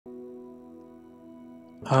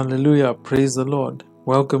Hallelujah. Praise the Lord.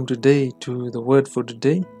 Welcome today to the word for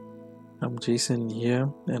today. I'm Jason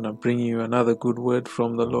here and I'm bringing you another good word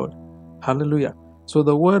from the Lord. Hallelujah. So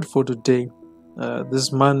the word for today,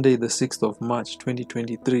 this Monday, the 6th of March,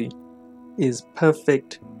 2023, is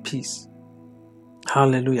perfect peace.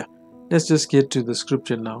 Hallelujah. Let's just get to the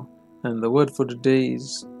scripture now. And the word for today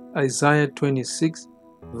is Isaiah 26,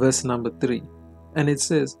 verse number 3. And it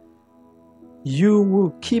says, "You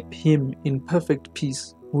will keep him in perfect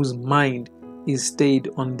peace, whose mind is stayed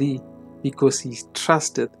on thee, because he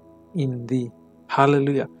trusteth in thee."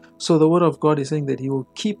 Hallelujah. So the word of God is saying that he will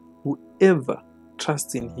keep whoever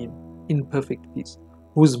trusts in him in perfect peace,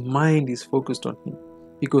 whose mind is focused on him,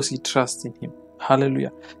 because he trusts in him.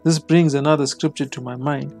 Hallelujah. This brings another scripture to my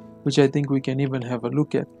mind, which I think we can even have a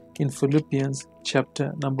look at in Philippians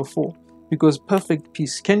chapter number 4. Because perfect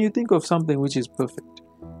peace, can you think of something which is perfect?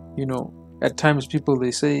 You know, at times people, they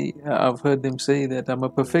say, I've heard them say that I'm a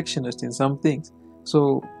perfectionist in some things.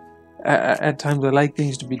 So at times I like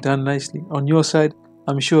things to be done nicely. On your side,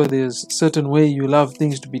 I'm sure there's a certain way you love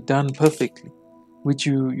things to be done perfectly, which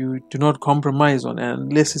you do not compromise on,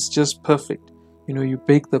 unless it's just perfect. You know, you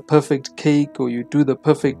bake the perfect cake or you do the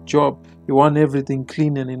perfect job. You want everything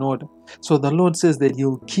clean and in order. So the Lord says that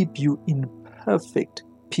He'll keep you in perfect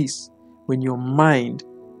peace when your mind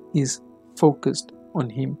is focused on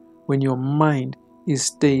Him, when your mind is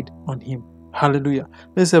stayed on Him. Hallelujah.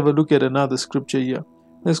 Let's have a look at another scripture here.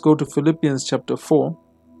 Let's go to Philippians chapter 4,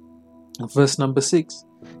 verse number 6.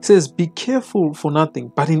 It says, "Be careful for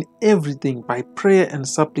nothing, but in everything by prayer and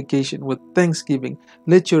supplication with thanksgiving,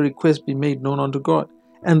 let your requests be made known unto God.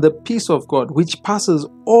 And the peace of God, which passes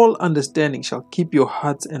all understanding, shall keep your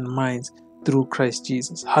hearts and minds through Christ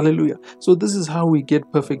Jesus." Hallelujah. So this is how we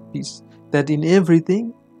get perfect peace. That in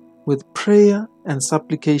everything, with prayer and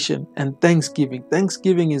supplication and thanksgiving.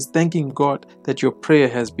 Thanksgiving is thanking God that your prayer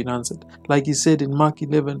has been answered. Like He said in Mark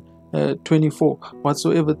 11:24,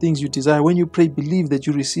 "Whatsoever things you desire, when you pray, believe that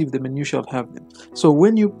you receive them and you shall have them." So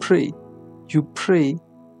when you pray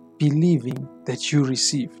believing that you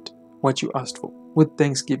received what you asked for with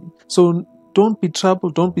thanksgiving. So don't be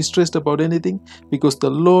troubled, don't be stressed about anything, because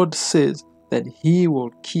the Lord says that He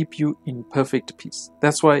will keep you in perfect peace.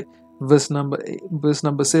 That's why verse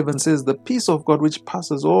number 7 says, "The peace of God which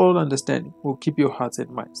passes all understanding will keep your hearts and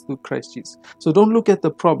minds through Christ Jesus." So don't look at the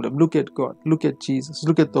problem, look at God, look at Jesus,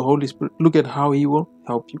 look at the Holy Spirit, look at how He will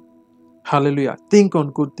help you. Hallelujah. Think on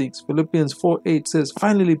good things. Philippians 4:8 says,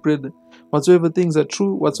 "Finally, brethren, whatsoever things are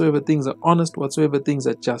true, whatsoever things are honest, whatsoever things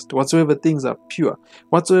are just, whatsoever things are pure,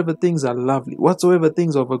 whatsoever things are lovely, whatsoever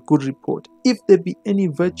things are of a good report, if there be any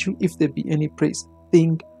virtue, if there be any praise,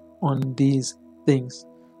 think on these things."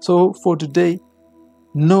 So for today,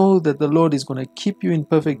 know that the Lord is going to keep you in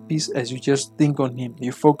perfect peace as you just think on Him,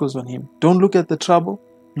 you focus on Him. Don't look at the trouble,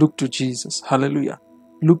 look to Jesus. Hallelujah.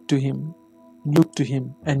 Look to Him. Look to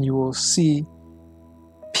Him, and you will see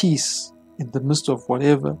peace in the midst of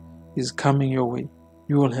whatever is coming your way.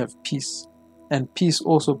 You will have peace, and peace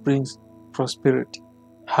also brings prosperity.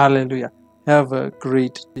 Hallelujah. Have a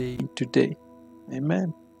great day today.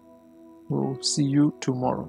 Amen. We'll see you tomorrow.